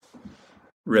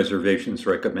Reservations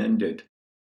recommended.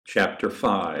 Chapter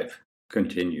 5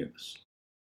 continues.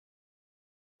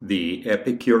 The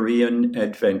Epicurean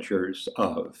Adventures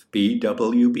of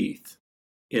B.W. Beith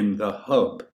in the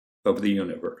hub of the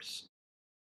universe.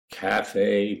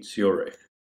 Cafe Zurich.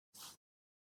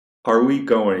 Are we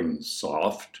going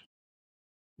soft?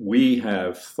 We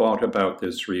have thought about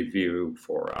this review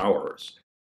for hours,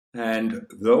 and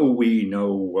though we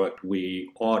know what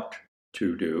we ought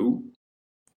to do,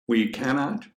 we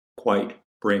cannot quite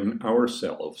bring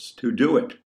ourselves to do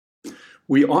it.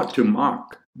 We ought to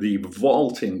mock the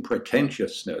vaulting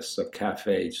pretentiousness of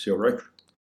Cafe Zurich,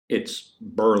 its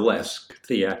burlesque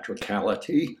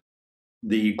theatricality,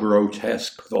 the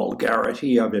grotesque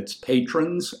vulgarity of its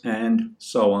patrons, and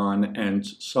so on and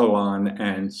so on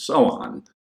and so on.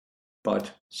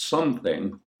 But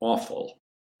something awful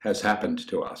has happened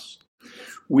to us.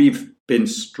 We've been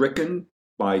stricken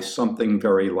by something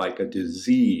very like a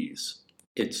disease.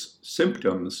 Its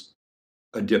symptoms,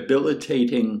 a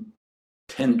debilitating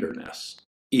tenderness,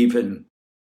 even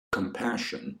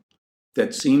compassion,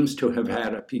 that seems to have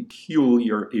had a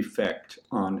peculiar effect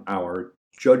on our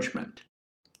judgment.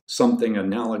 Something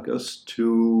analogous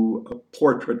to a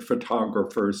portrait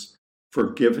photographer's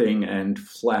forgiving and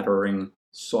flattering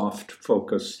soft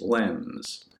focus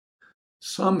lens.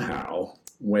 Somehow,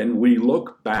 when we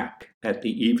look back at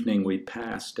the evening we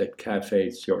passed at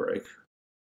Cafe Zurich,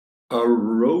 a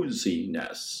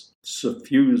rosiness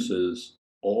suffuses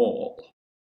all.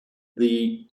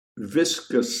 The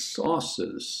viscous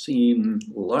sauces seem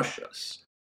luscious.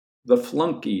 The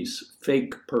flunkies'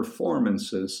 fake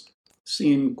performances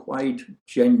seem quite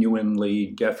genuinely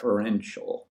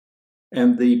deferential.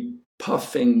 And the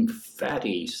puffing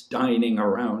fatties dining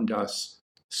around us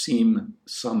seem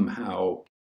somehow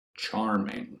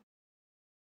charming.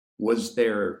 Was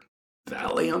there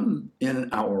Valium in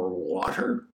our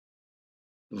water?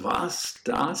 Was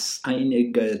das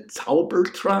einige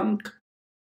Zaubertrank?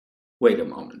 Wait a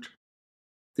moment.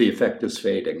 The effect is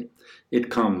fading. It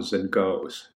comes and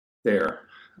goes. There,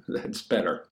 that's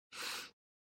better.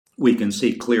 We can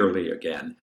see clearly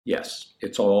again. Yes,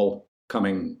 it's all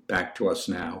coming back to us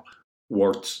now,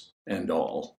 warts and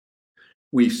all.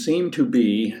 We seem to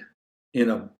be in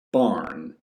a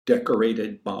barn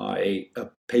decorated by a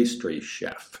pastry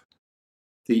chef.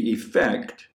 The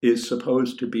effect is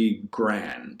supposed to be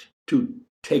grand, to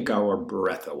take our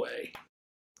breath away.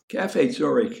 Cafe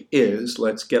Zurich is,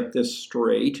 let's get this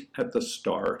straight at the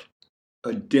start,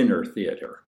 a dinner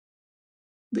theater.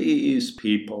 These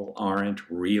people aren't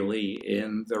really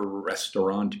in the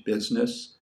restaurant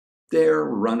business. They're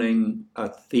running a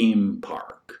theme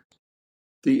park.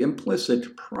 The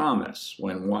implicit promise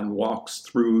when one walks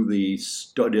through the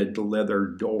studded leather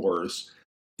doors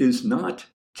is not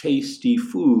tasty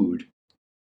food,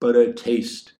 but a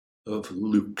taste of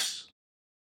luxe.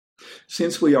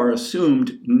 Since we are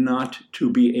assumed not to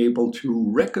be able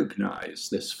to recognize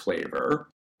this flavor,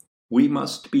 we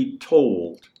must be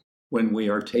told when we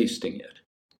are tasting it.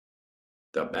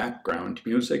 The background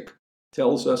music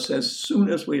tells us as soon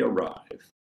as we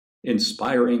arrive,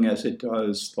 inspiring as it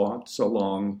does thoughts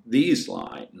along these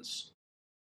lines.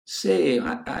 Say,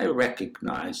 I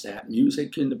recognize that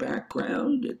music in the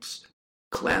background. It's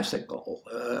classical,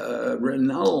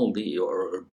 Rinaldi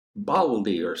or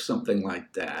Baldi or something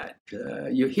like that.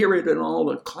 You hear it in all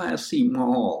the classy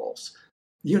malls.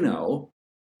 You know,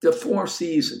 the Four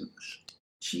Seasons.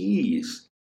 Geez,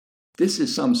 this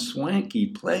is some swanky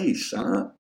place, huh?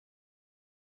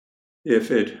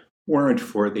 If it weren't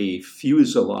for the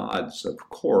fusillades of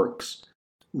corks,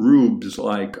 rubes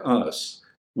like us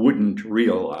wouldn't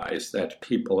realize that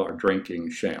people are drinking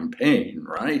champagne,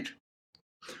 right?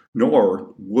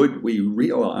 Nor would we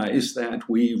realize that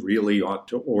we really ought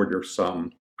to order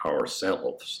some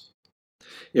ourselves.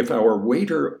 If our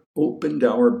waiter opened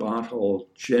our bottle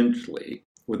gently,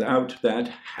 without that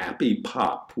happy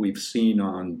pop we've seen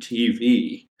on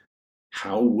TV,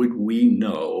 how would we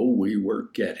know we were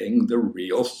getting the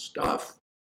real stuff?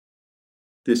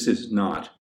 This is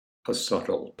not a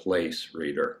subtle place,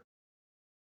 reader.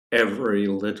 Every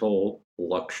little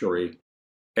luxury,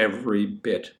 every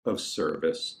bit of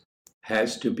service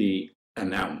has to be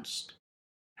announced,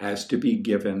 has to be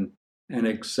given an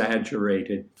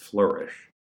exaggerated flourish,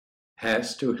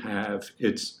 has to have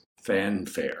its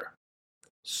fanfare,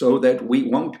 so that we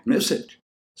won't miss it,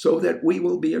 so that we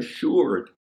will be assured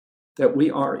that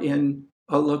we are in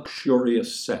a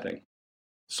luxurious setting,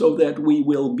 so that we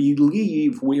will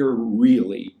believe we're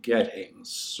really getting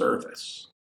service.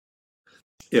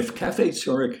 If Cafe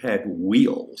Zurich had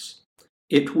wheels,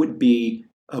 it would be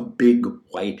a big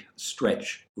white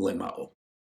stretch limo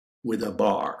with a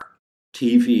bar,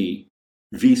 TV,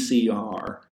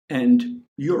 VCR, and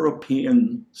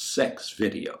European sex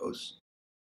videos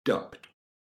dubbed.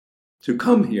 To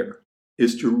come here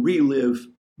is to relive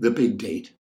the big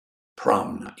date,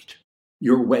 prom night,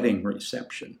 your wedding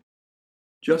reception.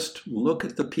 Just look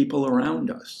at the people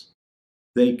around us.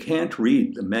 They can't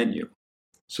read the menu,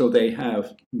 so they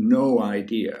have no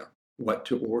idea what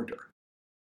to order.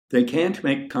 They can't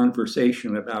make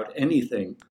conversation about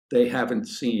anything they haven't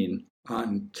seen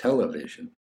on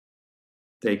television.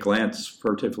 They glance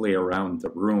furtively around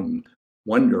the room,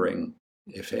 wondering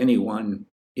if anyone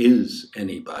is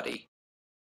anybody.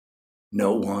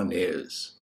 No one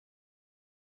is.